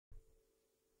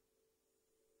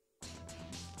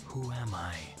Who am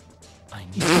I? I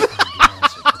need to find the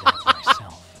answer to that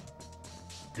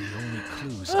myself. The only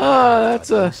clues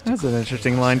That's an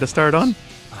interesting line to start on.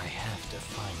 I have to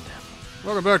find them.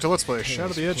 Welcome back to Let's Play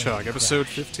Shadow the Hedgehog, episode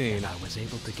 15. I was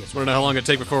able to get Just want to know how long it'd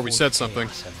take before we said something.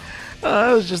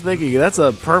 I was just thinking, that's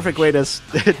a perfect way to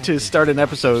to start an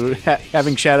episode,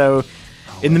 having Shadow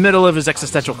in the middle of his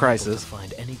existential crisis.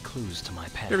 Find any clues to my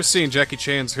past. You ever seen Jackie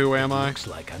Chan's Who Am I? Looks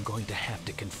like I'm going to have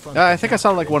to confront I think I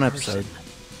saw like one episode.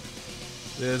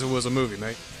 It was a movie,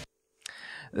 mate.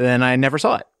 Then I never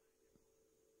saw it.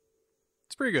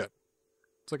 It's pretty good.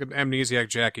 It's like an amnesiac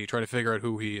Jackie trying to figure out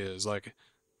who he is. Like,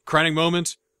 crowning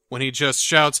moment when he just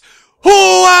shouts, "Who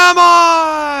am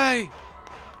I?"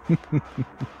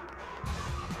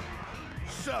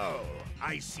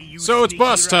 So it's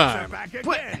bus time.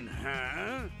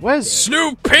 Where's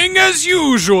Snooping as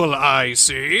usual, I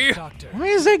see. Doctor, why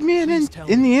is Eggman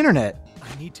in the internet?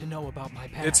 I need to know about my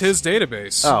past. It's his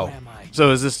database. Oh, Who am I?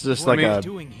 so is this just What like am I a?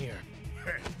 doing here?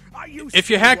 If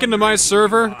you hack into my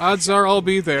server, odds are I'll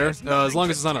be there, as long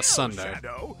as it's on a Sunday.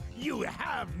 You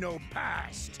have no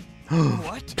past.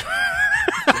 What?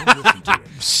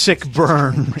 Sick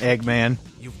burn, Eggman.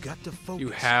 You've got to focus. You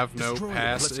have no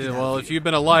past. Well, if you've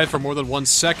been alive for more than 1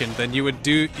 second, then you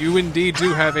indeed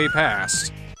do have a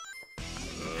past.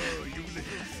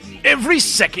 Every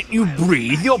second you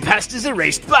breathe, your past is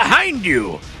erased behind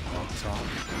you.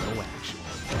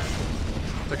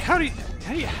 Like, how do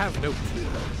you have no?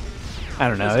 I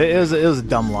don't know. It was a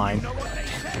dumb line.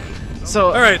 So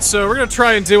All right, so we're gonna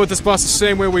try and deal with this boss the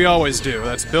same way we always do.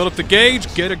 Let's build up the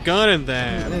gauge, get a gun, and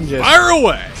then And just- fire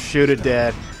away. shoot it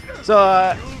dead. So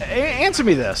answer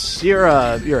me this: you're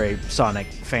a Sonic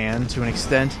fan to an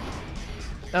extent.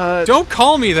 Don't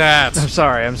call me that.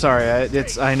 I'm sorry.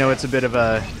 I know it's a bit of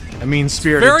a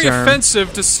mean-spirited Very term.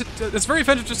 offensive it's very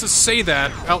offensive just to say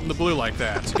that out in the blue like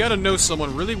that. You gotta know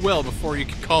someone really well before you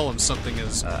can call him something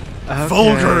as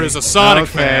vulgar as a Sonic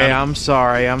fan. I'm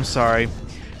sorry.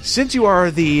 Since you are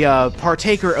the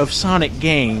partaker of Sonic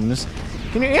games,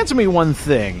 can you answer me one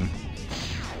thing?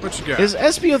 What you got? Is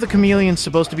Espio the Chameleon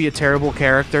supposed to be a terrible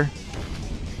character?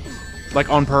 Like,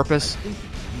 on purpose?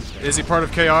 Is he part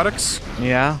of Chaotix?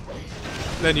 Yeah?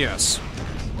 Then yes.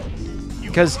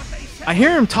 Because I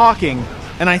hear him talking,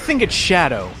 and I think it's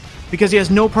Shadow. Because he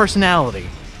has no personality.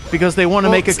 Because they want to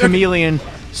Well, make a chameleon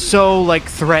so, like,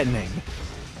 threatening.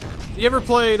 You ever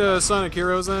played Sonic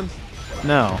Heroes then?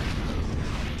 No.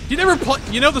 You never play.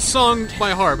 You know the song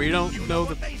by heart, but you don't know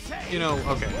the. You know,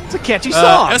 okay. It's a catchy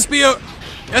song!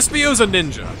 Espio's a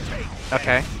ninja.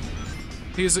 Okay.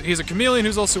 He's a chameleon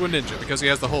who's also a ninja because he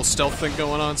has the whole stealth thing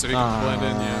going on, so he can blend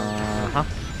in. Yeah. Uh-huh.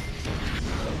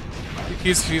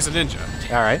 He's a ninja.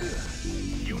 Alright.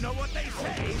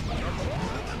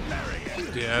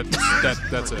 Yeah,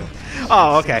 that's it.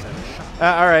 Oh, okay.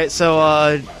 Alright,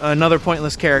 so another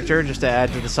pointless character just to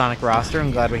add to the Sonic roster.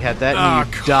 I'm glad we had that. Oh,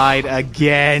 And you died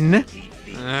again.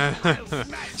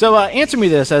 So answer me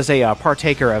this as a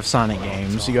partaker of Sonic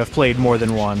games. You have played more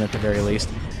than one at the very least.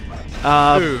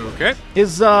 Okay.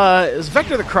 Is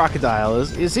Vector the Crocodile,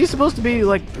 is he supposed to be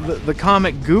like the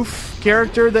comic goof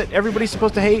character that everybody's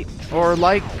supposed to hate or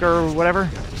like or whatever?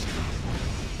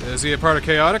 Is he a part of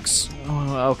Chaotix?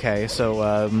 Oh, okay,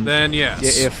 so Then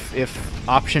yes. if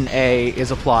option A is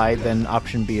applied, then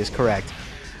option B is correct.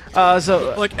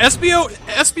 So Like Espio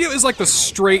is like the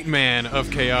straight man of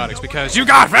Chaotix because you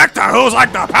got Vector who's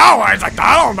like the power. He's like,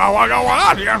 I don't know what's going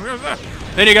on here.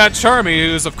 Then you got Charmy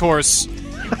who's of course,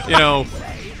 you know,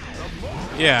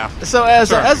 yeah. So as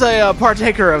Charmy. a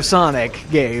partaker of Sonic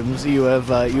games, you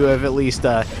have at least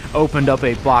opened up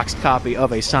a boxed copy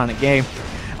of a Sonic game.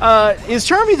 Is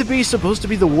Charmy the Beast supposed to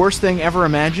be the worst thing ever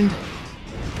imagined?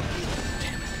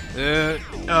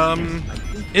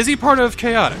 Is he part of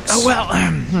Chaotix? Oh well.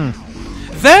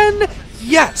 Then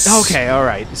yes. Okay, all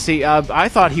right. See, I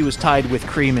thought he was tied with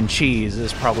cream and cheese.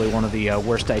 Is probably one of the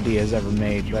worst ideas ever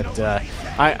made. But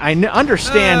I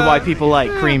understand why people like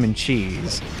cream and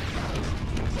cheese.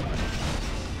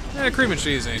 Cream and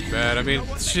cheese ain't bad. I mean,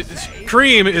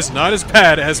 cream is not as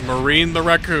bad as Marine the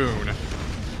Raccoon.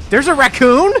 There's a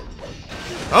raccoon?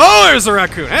 Oh, there's a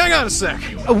raccoon. Hang on a sec.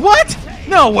 What?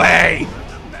 No way!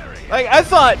 Like, I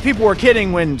thought people were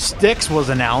kidding when Styx was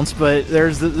announced, but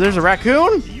there's a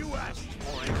raccoon?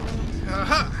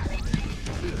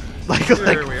 Like we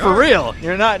for are. real.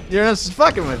 You're not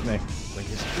fucking with me.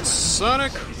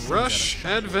 Sonic Rush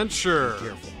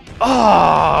Adventure.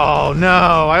 Oh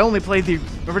no! I only played the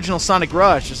original Sonic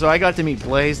Rush, so I got to meet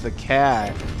Blaze the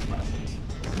cat.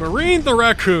 Marine the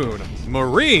Raccoon.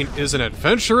 Marine is an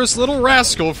adventurous little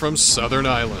rascal from Southern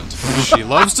Ireland. She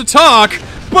loves to talk,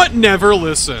 but never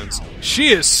listens. She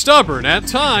is stubborn at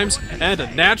times and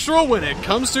a natural when it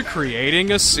comes to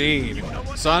creating a scene.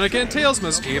 Sonic and Tails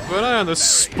must keep an eye on the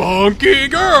spunky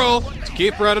girl to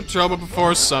keep her out of trouble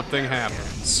before something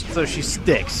happens. So she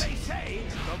sticks.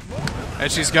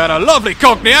 And she's got a lovely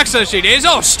Cockney accent, she does.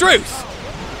 Oh, Struth!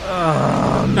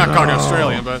 Not Cockney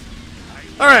Australian, but...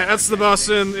 Alright, that's the boss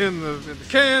in the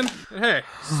can. And hey,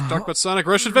 let's talk about Sonic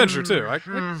Rush Adventure, too. I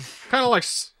kind of like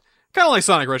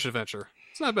Sonic Rush Adventure.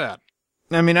 It's not bad.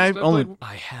 I mean,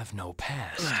 I have no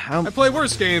past. I play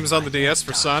worse games on the DS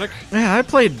for Sonic. Yeah, I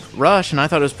played Rush, and I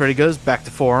thought it was pretty good. It was back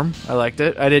to form. I liked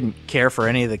it. I didn't care for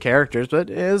any of the characters, but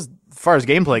as far as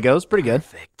gameplay goes, pretty good.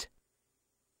 Perfect.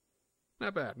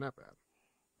 Not bad, not bad.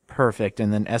 Perfect,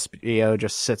 and then SBO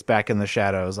just sits back in the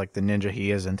shadows like the ninja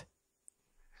he isn't.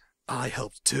 I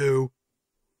helped too.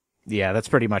 Yeah, that's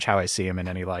pretty much how I see him in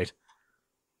any light.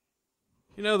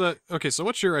 You know that... Okay, so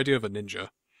what's your idea of a ninja?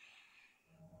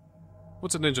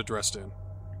 What's a ninja dressed in?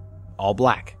 All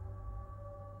black.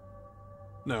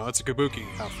 No, that's a kabuki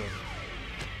outfit.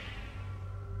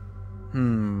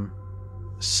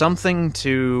 Something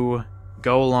to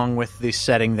go along with the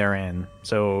setting they're in.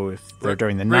 So if they're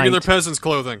during the Regular night... peasants'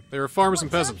 clothing. They were farmers and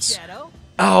peasants.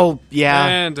 Oh, yeah.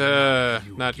 And,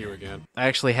 not you again. I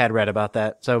actually had read about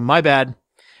that, so my bad.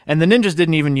 And the ninjas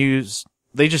didn't even use...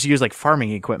 They just used, like,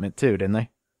 farming equipment, too, didn't they?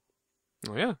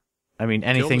 Oh, yeah. I mean,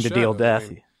 anything the to deal shadow. I death.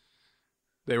 mean,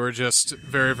 they were just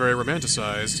very, very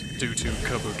romanticized due to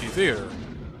kabuki theater.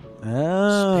 Space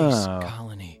Oh.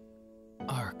 colony.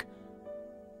 Ark.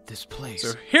 This place.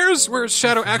 So here's where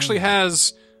Shadow actually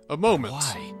has a moment.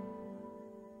 Why?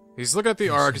 He's looking at the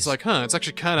Ark, he's like, it's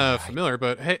actually kind of familiar,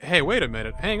 but hey, wait a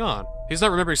minute, hang on. He's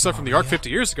not remembering stuff from the Ark 50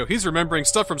 years ago, he's remembering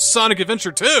stuff from Sonic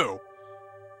Adventure 2!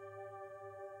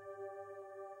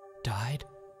 Died?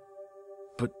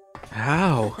 But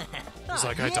how? He's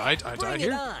like, I died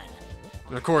here?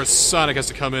 And of course, Sonic has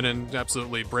to come in and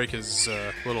absolutely break his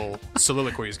little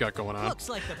soliloquy he's got going on. Looks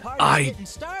like the party's I getting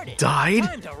started. died?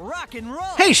 Time to rock and roll.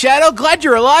 Hey, Shadow, glad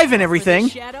you're alive and everything.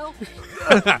 Shadow.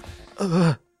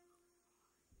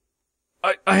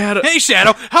 I had a... Hey,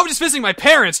 Shadow! I was just visiting my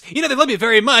parents! You know, they love me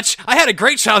very much! I had a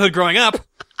great childhood growing up!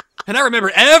 And I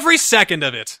remember every second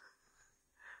of it!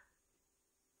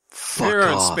 Fuck Here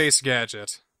in off. Space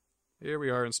Gadget. Here we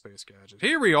are in Space Gadget.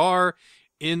 Here we are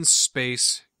in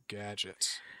Space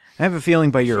Gadget. I have a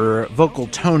feeling by your vocal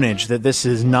tonage that this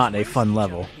is not a fun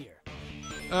level.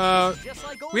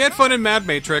 We had fun in Mad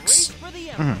Matrix. For the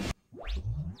end.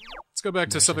 Let's go back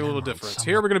to something a little different.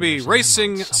 Here we're going to be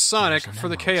racing Sonic for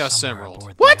the Chaos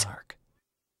Emerald. What?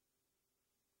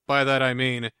 By that I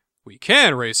mean, we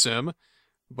can race him,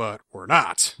 but we're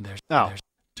not.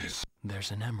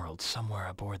 There's an emerald somewhere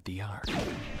aboard the Ark.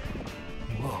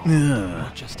 Whoa.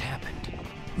 What just happened?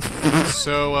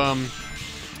 So,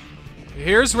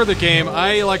 here's where the game,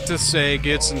 I like to say,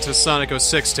 gets into Sonic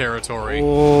 06 territory.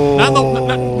 Oh.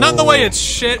 Not in the way it's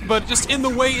shit, but just in the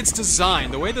way it's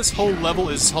designed. The way this whole level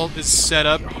is set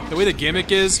up, the way the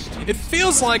gimmick is, it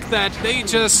feels like that they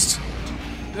just...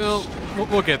 Well,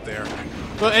 we'll get there.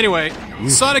 But anyway,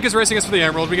 Sonic is racing us for the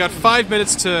Emerald. We got 5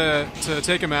 minutes to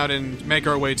take him out and make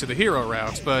our way to the hero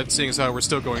route. But seeing as how we're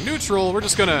still going neutral, we're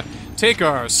just gonna take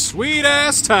our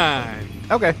sweet-ass time.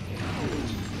 Okay.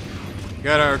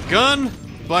 Got our gun.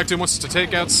 Black Doom wants us to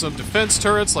take out some defense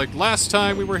turrets like last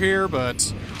time we were here, but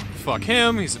fuck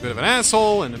him. He's a bit of an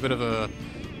asshole and a bit of a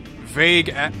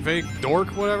vague dork,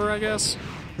 whatever, I guess.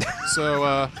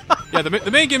 So, yeah,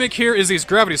 the main gimmick here is these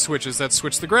gravity switches that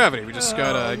switch the gravity. We just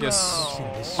gotta, I guess,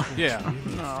 yeah.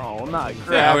 No, not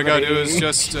gravity. Yeah, all we gotta do is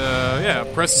just, yeah,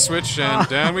 press the switch and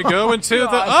down we go into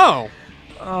the,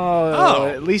 Oh,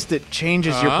 at least it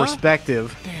changes your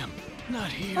perspective. Damn,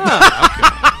 not here.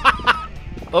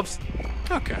 Oops.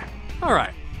 Okay,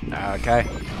 alright. Okay.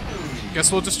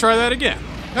 Guess we'll just try that again.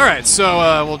 Alright,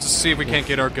 so, we'll just see if we can't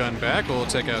get our gun back. We'll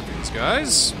take out these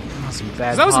guys. Some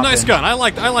bad That was a nice popping. gun. I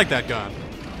like that gun.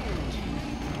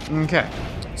 Okay.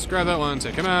 Let's grab that one,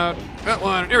 take him out. That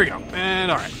one, here we go. And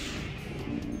alright.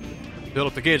 Build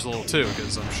up the gauge a little too,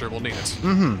 because I'm sure we'll need it.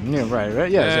 Mm-hmm. Yeah,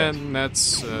 right. Yes, yes. And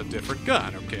that's a different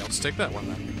gun. Okay, I'll just take that one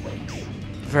then.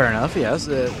 Fair enough, yes.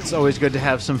 It's always good to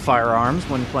have some firearms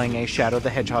when playing a Shadow the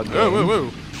Hedgehog game. Whoa, whoa,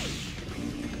 whoa.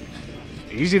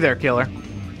 Easy there, killer.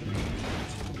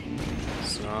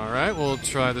 So, alright, we'll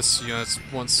try this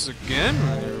once again.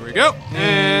 There we go.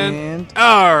 And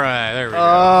alright, there we go.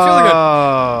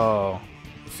 Oh.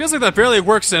 Feels like that barely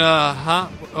works in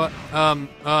What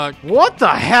the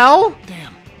hell?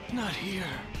 Damn, not here.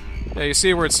 yeah, you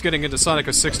see where it's getting into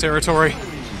Sonic 06 territory?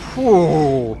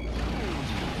 Ooh.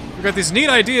 We've got these neat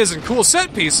ideas and cool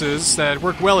set pieces that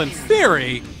work well in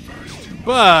theory,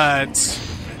 but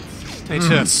They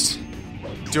just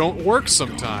don't work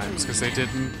sometimes because they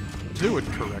didn't do it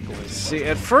correctly. See,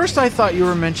 at first I thought you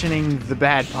were mentioning the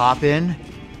bad pop-in,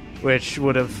 which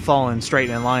would have fallen straight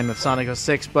in line with Sonic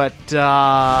 06, but,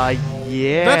 yeah.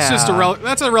 That's just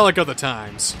that's a relic of the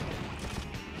times.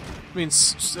 I mean,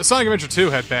 Sonic Adventure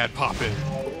 2 had bad pop-in.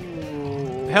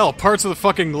 Hell, parts of the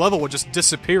fucking level would just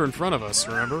disappear in front of us,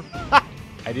 remember?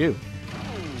 I do.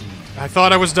 I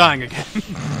thought I was dying again.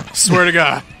 I swear to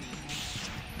God.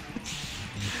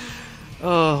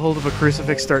 Oh, hold up a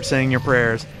crucifix, start saying your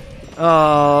prayers.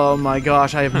 Oh my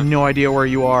gosh, I have no idea where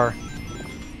you are.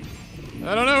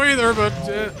 I don't know either, but,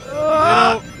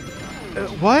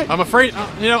 What? I'm afraid,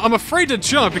 I'm afraid to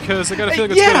jump because I got a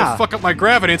feeling it's Yeah. gonna fuck up my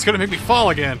gravity. It's gonna make me fall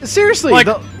again. Seriously, Like,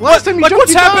 the last time you jumped,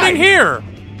 what's you happening died. here?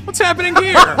 What's happening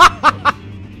here?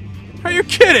 Are you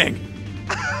kidding?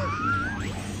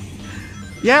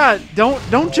 Yeah,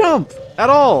 don't jump at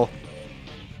all.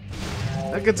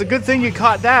 Like, it's a good thing you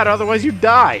caught that, otherwise you'd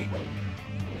die.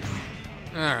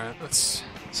 Alright, let's...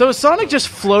 So is Sonic just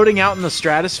floating out in the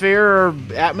stratosphere or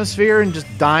atmosphere and just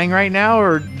dying right now,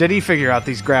 or did he figure out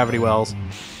these gravity wells?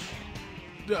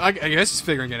 I guess he's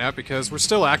figuring it out because we're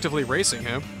still actively racing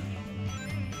him.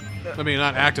 I mean,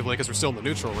 not actively because we're still in the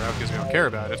neutral route because we don't care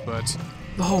about it, but...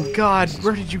 Oh god,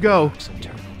 where did you go?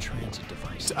 Internal transit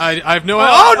device. I have no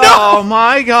idea. Oh no! Oh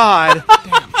my god!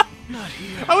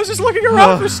 I was just looking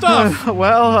around for stuff.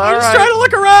 Well, I was alright. trying to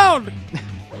look around.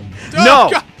 Oh, No!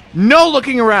 God. No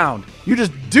looking around! You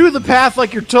just do the path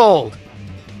like you're told!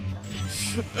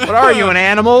 What are you, an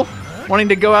animal? Wanting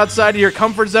to go outside of your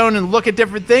comfort zone and look at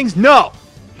different things? No!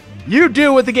 You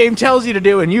do what the game tells you to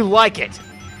do and you like it!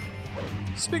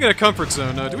 Speaking of comfort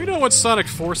zone, do we know what Sonic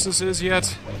Forces is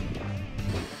yet?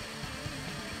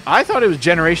 I thought it was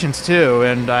Generations 2,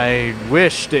 and I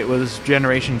wished it was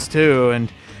Generations 2,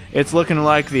 and it's looking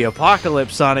like the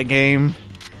Apocalypse Sonic game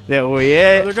that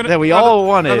we all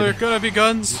wanted. Are there gonna be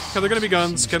guns? Are there gonna be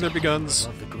guns? Can there be guns?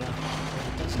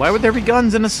 Why would there be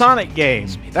guns in a Sonic game?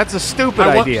 That's a stupid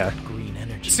I want- idea. Green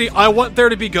energy. See, I want there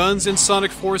to be guns in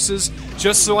Sonic Forces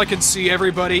just so I can see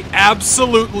everybody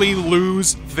absolutely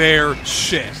lose their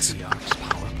shit.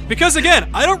 Because again,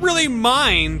 I don't really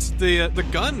mind the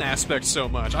gun aspect so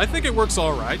much. I think it works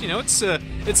all right. You know, it's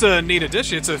a neat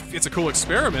addition. It's a cool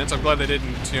experiment. I'm glad they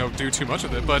didn't do too much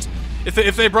of it. But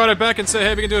if they brought it back and say,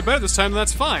 hey, we can do it better this time, then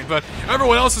that's fine. But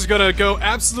everyone else is gonna go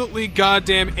absolutely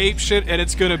goddamn apeshit, and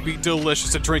it's gonna be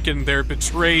delicious to drink in their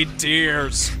betrayed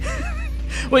tears.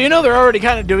 Well, they're already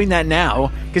kind of doing that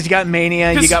now, because you got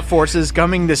Mania, you got Forces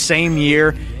coming the same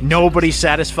year. Nobody's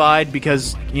satisfied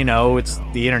because, it's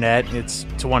the internet. It's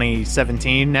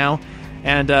 2017 now.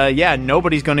 And, yeah,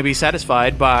 nobody's going to be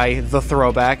satisfied by the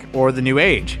throwback or the new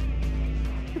age.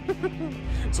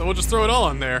 So we'll just throw it all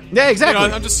on there. Yeah, exactly.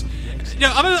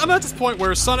 I'm at this point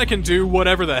where Sonic can do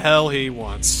whatever the hell he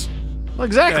wants. Well,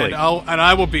 exactly. And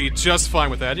I will be just fine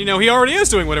with that. He already is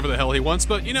doing whatever the hell he wants,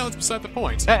 but, it's beside the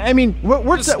point. I mean,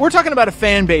 we're talking about a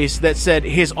fan base that said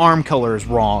his arm color is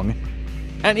wrong.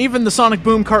 And even the Sonic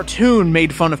Boom cartoon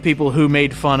made fun of people who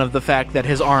made fun of the fact that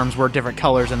his arms were different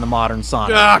colors in the modern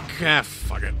Sonic.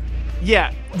 Fuck it.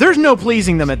 Yeah, there's no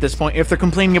pleasing them at this point if they're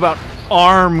complaining about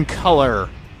arm color.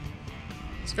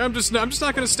 I'm just not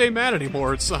going to stay mad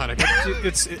anymore at Sonic.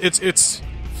 It's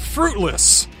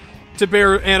fruitless to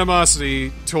bear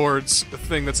animosity towards a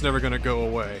thing that's never going to go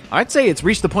away. I'd say it's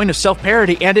reached the point of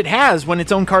self-parody, and it has when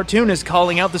its own cartoon is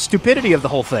calling out the stupidity of the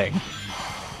whole thing.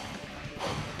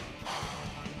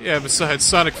 Yeah, besides,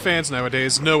 Sonic fans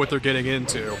nowadays know what they're getting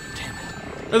into.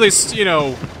 At least,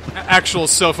 actual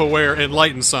self-aware,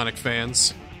 enlightened Sonic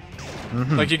fans.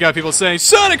 Mm-hmm. Like, you got people saying,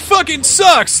 Sonic fucking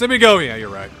sucks! Then we go, yeah, you're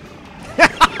right.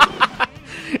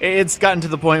 It's gotten to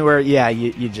the point where, yeah,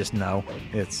 you just know.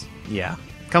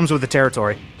 Comes with the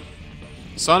territory.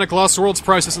 Sonic Lost World's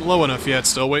price isn't low enough yet,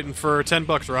 still waiting for a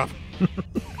 $10 drop.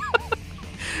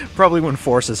 Probably when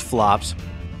Forces flops.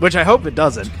 Which I hope it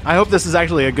doesn't. I hope this is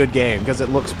actually a good game, because it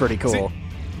looks pretty cool.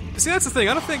 See, that's the thing,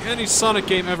 I don't think any Sonic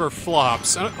game ever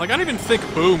flops. I don't even think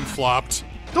Boom flopped.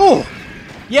 Oh!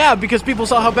 Yeah, because people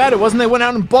saw how bad it was and they went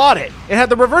out and bought it. It had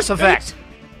the reverse effect.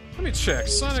 Let me check.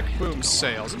 Sonic Boom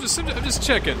sales. I'm just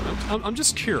checking. I'm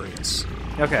just curious.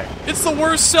 Okay. It's the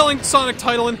worst selling Sonic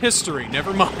title in history.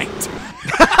 Never mind.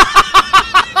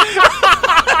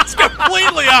 It's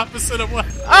completely opposite of what.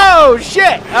 Oh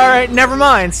shit! All right, never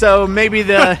mind. So maybe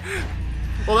the.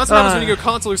 Well, that's what happens when you go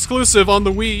console exclusive on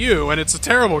the Wii U, and it's a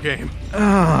terrible game.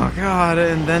 Oh god!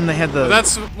 And then they had the.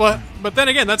 But then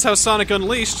again, that's how Sonic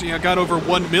Unleashed got over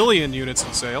 1 million units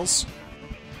in sales.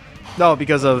 No,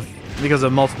 because of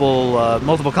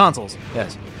multiple consoles.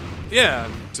 Yes. Yeah,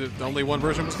 only one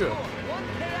version was good.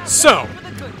 So,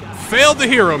 failed the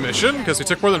hero mission because he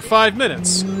took more than 5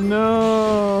 minutes.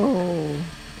 No.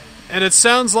 And it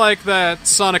sounds like that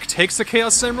Sonic takes the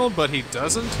Chaos Emerald, but he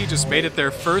doesn't. He just made it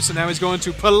there first, and now he's going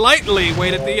to politely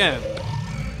wait at the end.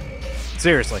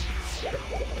 Seriously.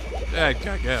 I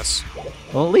guess.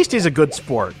 Well, at least he's a good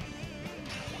sport.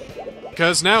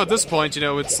 Because now at this point, you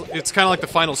know, it's kind of like the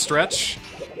final stretch,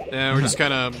 and we're just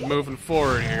kind of moving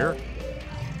forward here.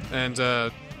 And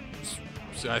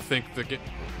I think the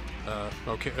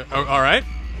okay, all right.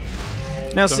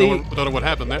 Now Don't know what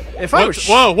happened there. If I was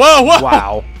whoa!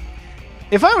 Wow.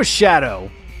 If I was Shadow,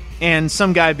 and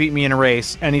some guy beat me in a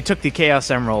race, and he took the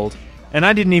Chaos Emerald, and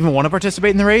I didn't even want to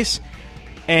participate in the race,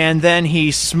 and then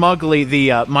he smugly,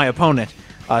 my opponent,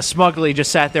 smugly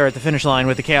just sat there at the finish line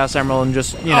with the Chaos Emerald and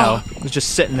just, you know, was just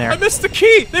sitting there. I missed the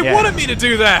key! They wanted me to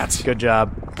do that! Good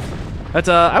job. That's,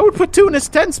 I would put 2 in his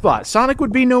 10 spot. Sonic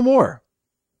would be no more.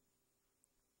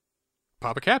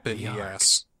 Pop a cap in,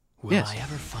 yes. Will Yes. I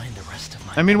ever find the rest of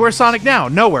my I mean, where's Sonic now?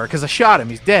 Nowhere, because I shot him.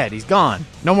 He's dead. He's gone.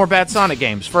 No more bad Sonic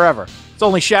games, forever. It's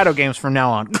only Shadow games from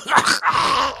now on.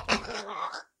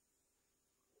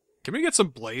 Can we get some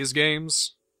Blaze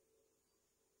games?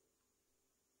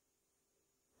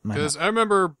 Because I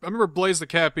remember Blaze the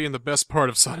Cat being the best part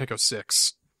of Sonic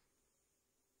 06.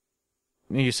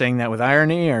 Are you saying that with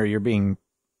irony, or you're being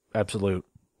absolute?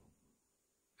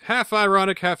 Half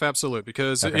ironic, half absolute,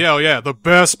 because, Okay. the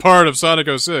best part of Sonic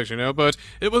 06, you know, but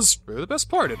it was really the best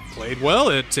part. It played well,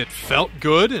 it felt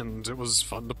good, and it was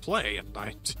fun to play, and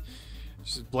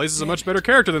Blaze is a much better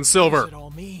character than What Silver. does it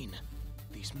all mean?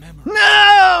 These memories.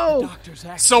 No! Doctor's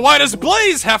So why does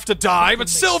Blaze have to die, but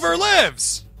Silver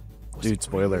lives? Dude,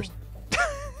 spoilers.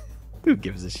 Who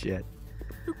gives a shit?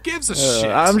 Who gives a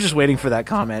shit? I'm just waiting for that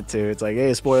comment, too. It's like,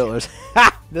 hey, spoilers.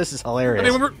 Ha! This is hilarious.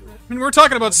 I mean, we're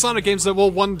talking about Sonic games that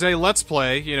we'll one day let's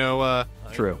play, you know,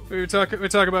 True. we talk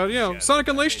about, you know, Sonic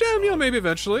Unleashed, yeah, you know, maybe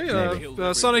eventually.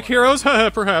 Sonic Heroes,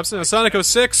 perhaps. Sonic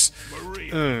 06. I've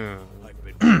been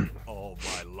waiting all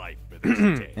my life for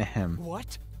this day. Ahem.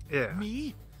 What? Yeah.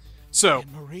 Me? So,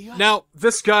 And Maria? now,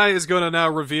 this guy is going to now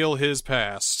reveal his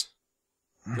past.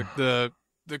 The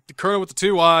colonel with the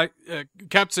 2 eye,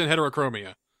 Captain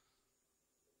Heterochromia.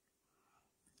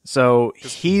 So,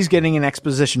 he's getting an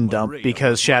exposition dump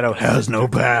because Shadow has no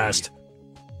past.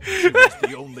 She was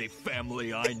the only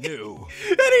family I knew.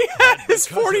 And he had his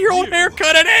Because of 40-year-old you,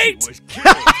 haircut at he 8! was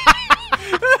killed.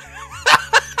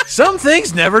 Some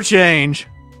things never change.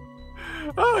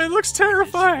 Oh, it looks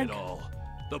terrifying. It all.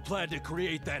 The plan to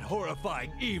create that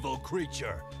horrifying evil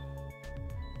creature.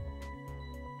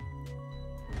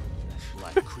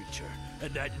 That black creature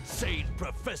and that insane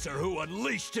professor who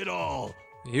unleashed it all.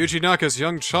 Yuji Naka's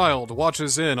young child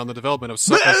watches in on the development of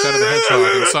Sonic Shadow the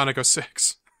Hedgehog in Sonic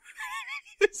 06.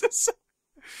 This is so-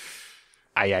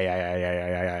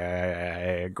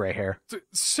 Gray hair.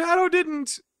 Shadow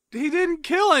didn't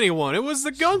kill anyone. It was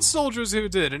the gun soldiers who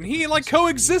did, and he like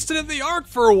coexisted in the Ark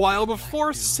for a while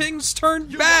before things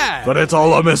turned bad. But it's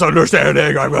all a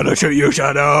misunderstanding. I'm gonna shoot you,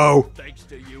 Shadow. Thanks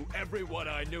to you, everyone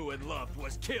I knew and loved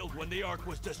was killed when the Ark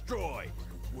was destroyed.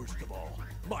 Worst of all,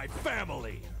 my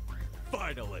family.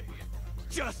 Finally,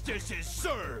 justice is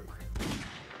served.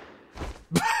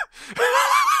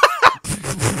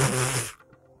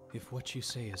 If what you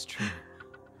say is true,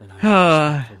 then I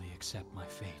respectfully accept my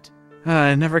fate.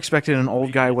 I never expected an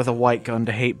old guy with a white gun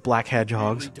to hate black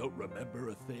hedgehogs. Really don't remember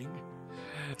a thing.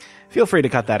 Feel free to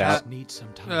cut that I out. just need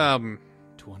some time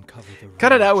to uncover the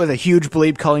Cut it out rage. with a huge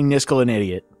bleep calling Niskel an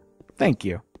idiot. Thank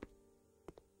you.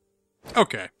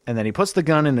 Okay. And then he puts the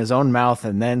gun in his own mouth,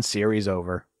 and then series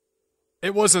over.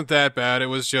 It wasn't that bad. It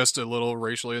was just a little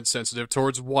racially insensitive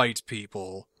towards white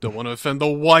people. Don't want to offend the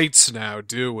whites now,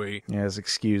 do we? Yes,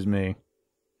 excuse me.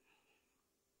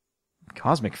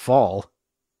 Cosmic Fall.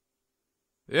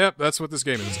 Yep, that's what this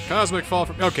game is. Cosmic Fall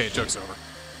from... Okay, joke's over.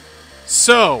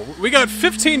 So, we got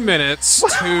 15 minutes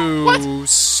to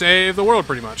save the world,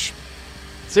 pretty much.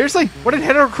 Seriously? What did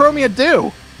Heterochromia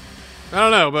do? I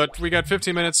don't know, but we got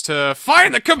 15 minutes to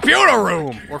find the computer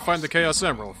room! Or find the Chaos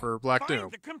Emerald for Black Doom.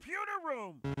 Find the computer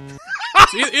room.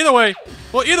 So either way,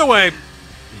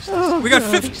 we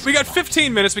got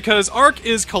 15 minutes because Ark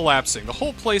is collapsing. The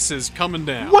whole place is coming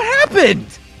down. What happened?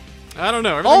 I don't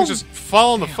know. Everything's Oh. just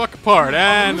falling the fuck apart,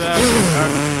 and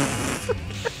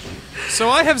so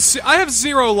I have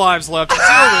 0 lives left, 0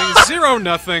 rings, 0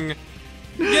 nothing.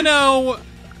 You know,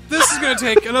 this is gonna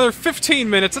take another 15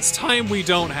 minutes. That's time we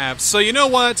don't have. So you know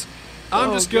what?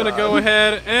 I'm just gonna go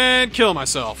ahead and kill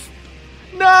myself.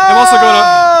 No!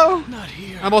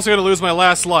 I'm also gonna lose my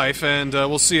last life, and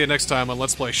we'll see you next time on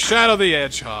Let's Play Shadow the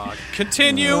Hedgehog.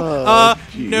 Continue?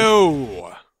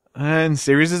 No. And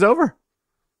series is over.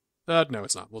 No,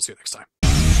 it's not. We'll see you next time.